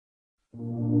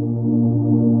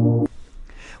When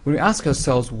we ask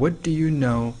ourselves, what do you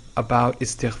know about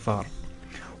istighfar?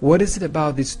 What is it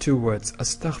about these two words,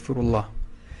 astaghfirullah,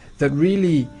 that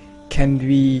really can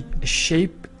be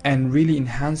shape and really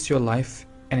enhance your life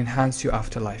and enhance your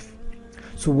afterlife?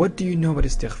 So what do you know about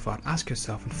istighfar? Ask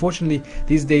yourself. Unfortunately,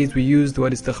 these days we use the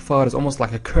word istighfar as almost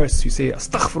like a curse. You say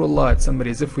astaghfirullah at somebody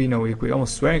as if we're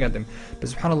almost swearing at them. But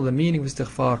subhanAllah, the meaning of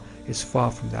istighfar is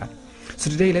far from that. So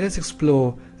today let us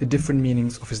explore the different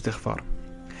meanings of istighfar.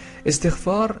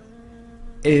 Istighfar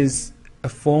is a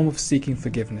form of seeking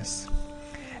forgiveness.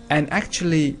 And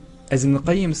actually, as Ibn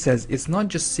Qayyim says, it's not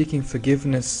just seeking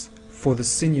forgiveness for the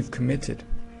sin you've committed.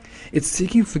 It's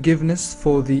seeking forgiveness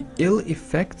for the ill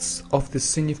effects of the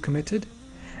sin you've committed,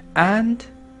 and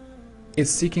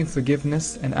it's seeking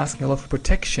forgiveness and asking Allah for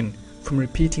protection from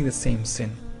repeating the same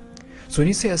sin. So when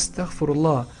you say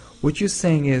astaghfirullah, what you're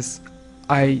saying is,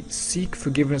 I seek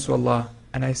forgiveness of Allah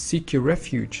and I seek your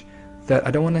refuge, that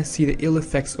I don't want to see the ill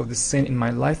effects of the sin in my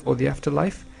life or the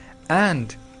afterlife,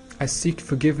 and I seek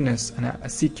forgiveness and I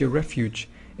seek your refuge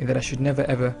in that I should never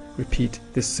ever repeat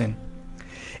this sin.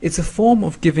 It's a form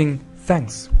of giving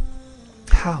thanks.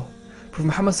 How? Prophet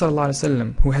Muhammad sallallahu alaihi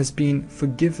wasallam, who has been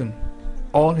forgiven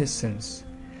all his sins,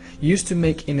 used to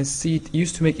make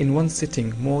in one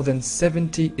sitting more than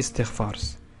 70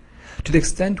 istighfars. To the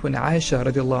extent when Aisha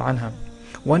radiallahu anha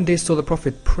one day saw the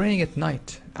Prophet praying at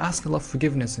night, asking Allah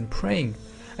forgiveness and praying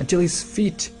until his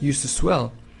feet used to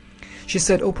swell. She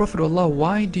said, "O Prophet of Allah,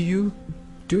 why do you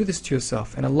do this to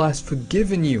yourself? And Allah has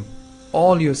forgiven you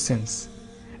all your sins."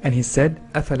 And he said,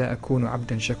 "أَفَلَا أَكُونُ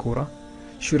عَبْدًا شَكُورًا?"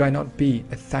 Should I not be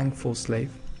a thankful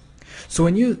slave? So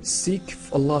when you seek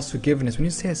Allah's forgiveness, when you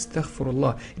say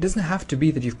astaghfirullah, it doesn't have to be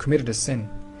that you've committed a sin.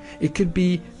 It could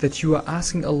be that you are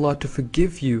asking Allah to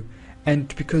forgive you,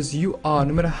 and because you are,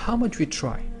 no matter how much we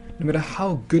try, no matter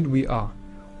how good we are,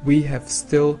 we have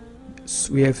still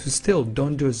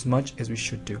don't do as much as we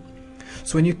should do.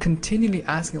 So when you're continually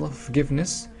asking Allah for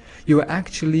forgiveness, you're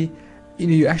actually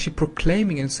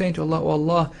proclaiming and saying to Allah, "Oh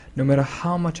Allah, no matter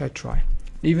how much I try,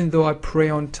 even though I pray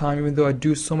on time, even though I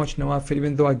do so much nawafil,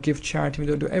 even though I give charity, even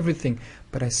though I do everything,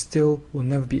 but I still will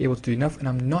never be able to do enough, and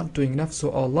I'm not doing enough, so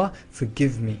Allah,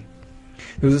 forgive me."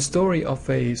 There was a story of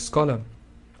a scholar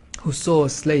who saw a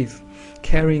slave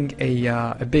carrying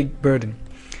a big burden,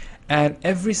 and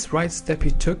every right step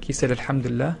he took, he said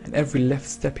Alhamdulillah, and every left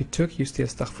step he took, he used to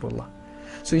say Astaghfirullah.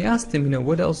 So he asked him,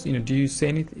 what else, do you say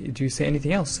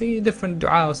anything else? Say a different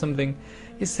dua or something.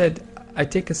 He said, I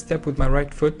take a step with my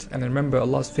right foot and I remember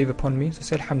Allah's favor upon me, so I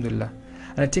say Alhamdulillah.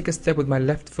 And I take a step with my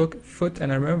left foot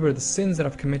and I remember the sins that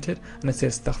I've committed, and I say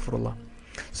Astaghfirullah.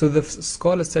 So the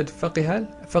scholar said, فَقِهَ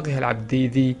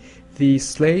الْعَبْدِ, the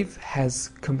slave has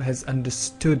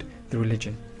understood the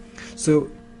religion. So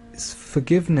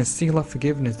forgiveness, seeking Allah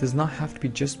forgiveness, does not have to be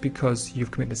just because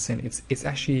you've committed a sin. It's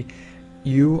actually,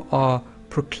 you are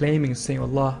proclaiming, saying,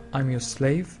 Allah, I'm your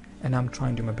slave and I'm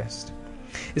trying to do my best.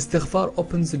 Istighfar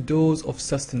opens the doors of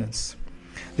sustenance.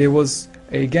 There was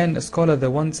again a scholar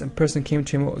that once a person came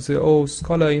to him and said, "Oh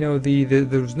scholar,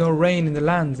 there's no rain in the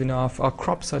lands, our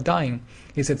crops are dying."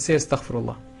 He said, "Say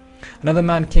Astaghfirullah." Another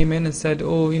man came in and said,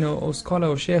 "Oh scholar,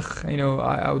 oh sheikh,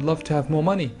 I would love to have more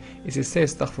money." He said, "Say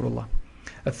Astaghfirullah."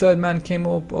 A third man came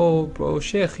up, "Oh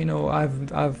sheikh,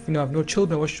 I've no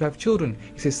children. What should I have children?"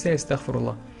 He said, "Say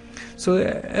Astaghfirullah." So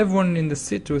everyone in the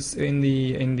city sitting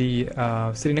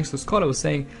next to the scholar was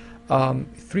saying,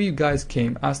 three guys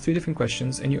came, asked three different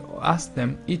questions, and you asked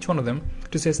them, each one of them,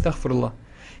 to say Astaghfirullah.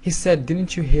 He said,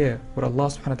 "Didn't you hear what Allah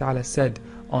subhanahu wa ta'ala said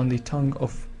on the tongue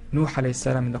of Nuh alayhi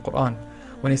salam in the Quran,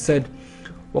 when he said,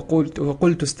 وَقُلْتُ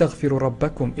اسْتَغْفِرُوا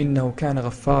رَبَّكُمْ إِنَّهُ كَانَ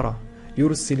غَفَّارًا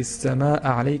يُرْسِلِ السَّمَاءَ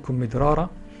عَلَيْكُمْ مِدْرَارًا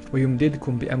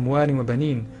وَيُمْدِدْكُمْ بِأَمْوَالٍ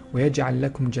وَبَنِينَ وَيَجْعَلْ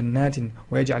لَكُمْ جَنَّاتٍ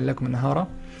وَيَجْعَلْ لَكُمْ أَنْهَارًا."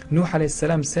 Nuh alayhi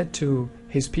salam said to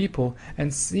his people,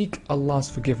 and seek Allah's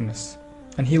forgiveness,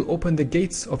 and He'll open the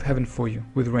gates of heaven for you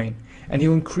with rain, and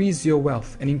He'll increase your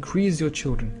wealth and increase your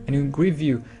children, and He'll give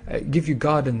you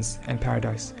gardens and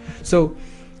paradise. So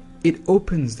it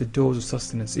opens the doors of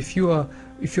sustenance. If you are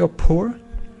poor,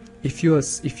 if you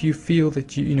feel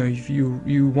that if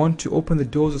you want to open the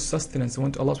doors of sustenance, and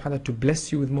want Allah subhanahu wa ta'ala to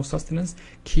bless you with more sustenance,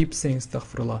 keep saying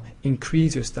Astaghfirullah,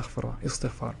 increase your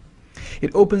istighfar.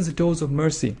 It opens the doors of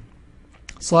mercy.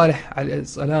 Salih alayhi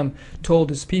salam told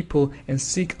his people, and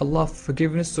seek Allah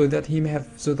forgiveness so that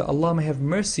Allah may have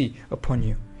mercy upon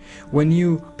you.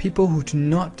 People who do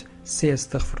not say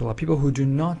Astaghfirullah, people who do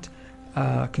not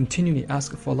continually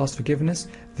ask for Allah's forgiveness,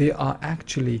 they are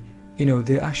actually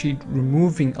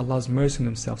removing Allah's mercy on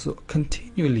themselves. So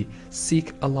continually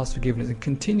seek Allah's forgiveness and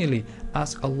continually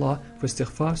ask Allah for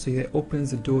istighfar, so He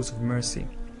opens the doors of mercy.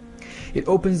 It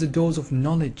opens the doors of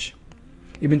knowledge.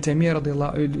 Ibn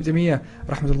Taymiyyah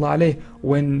rahmatullah alayh,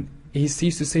 when he used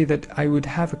to say that I would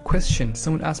have a question,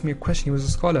 someone asked me a question, he was a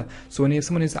scholar, so when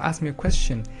someone is asked me a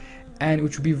question, and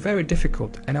which would be very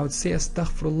difficult, and I would say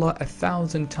Astaghfirullah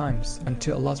 1,000 times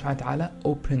until Allah subhanahu wa ta'ala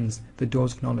opens the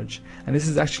doors of knowledge. And this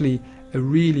is actually a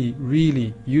really,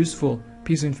 really useful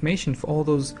piece of information for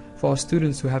our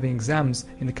students who are having exams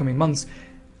in the coming months.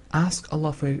 Ask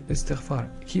Allah for istighfar.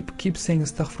 Keep saying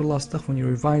astaghfirullah, astaghfir when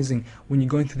you're revising, when you're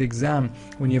going through the exam,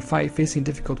 when you're facing a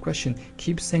difficult question.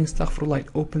 Keep saying astaghfirullah. It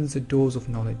opens the doors of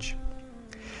knowledge.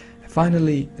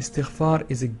 Finally, istighfar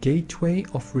is a gateway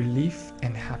of relief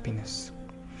and happiness.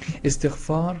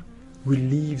 Istighfar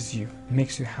relieves you,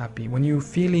 makes you happy. When you're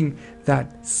feeling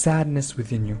that sadness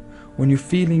within you, when you're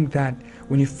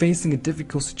facing a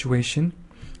difficult situation,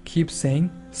 keep saying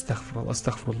astaghfirullah,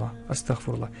 astaghfirullah,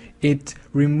 astaghfirullah. It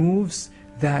removes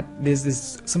that. There's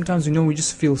this, sometimes we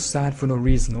just feel sad for no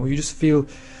reason, or you just feel,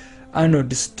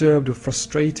 disturbed or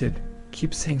frustrated.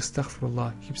 Keep saying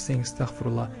astaghfirullah, keep saying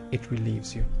astaghfirullah. It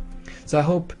relieves you. So I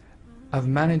hope I've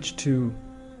managed to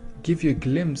give you a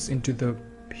glimpse into the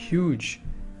huge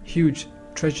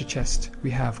treasure chest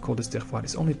we have called istighfar.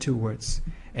 It's only 2 words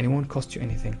and it won't cost you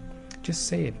anything. Just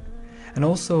say it. And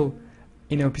also,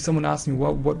 if someone asks me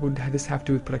what would this have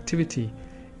to do with productivity,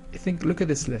 look at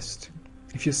this list.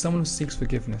 If you're someone who seeks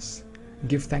forgiveness,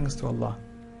 give thanks to Allah.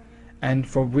 And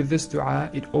with this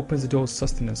dua, it opens the doors of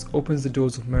sustenance, opens the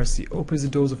doors of mercy, opens the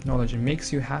doors of knowledge, and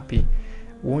makes you happy.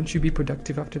 Won't you be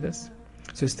productive after this?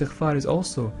 So istighfar is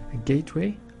also a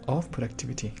gateway of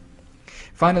productivity.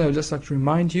 Finally, I would just like to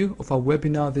remind you of our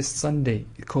webinar this Sunday.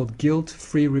 It's called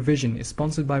Guilt-Free Revision. It's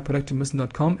sponsored by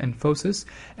ProductiveMuslim.com and Fosis,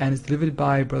 and it's delivered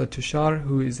by Brother Tushar,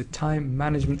 who is a time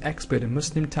management expert, a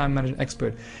Muslim time management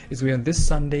expert. It's going on this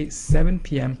Sunday, 7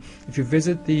 p.m. If you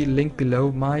visit the link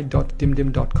below,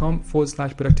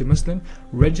 my.dimdim.com/ProductiveMuslim,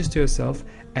 register yourself,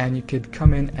 and you could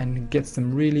come in and get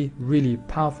some really, really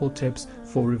powerful tips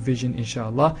for revision,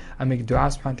 inshallah. I make dua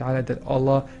subhanahu wa ta'ala that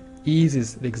Allah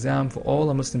eases the exam for all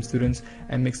our Muslim students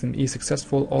and makes them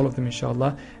successful, all of them,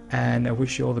 inshallah. And I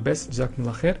wish you all the best.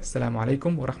 Jazakumullah khair. Assalamu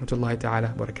alaikum wa rahmatullahi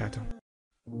ta'ala wa barakatuh.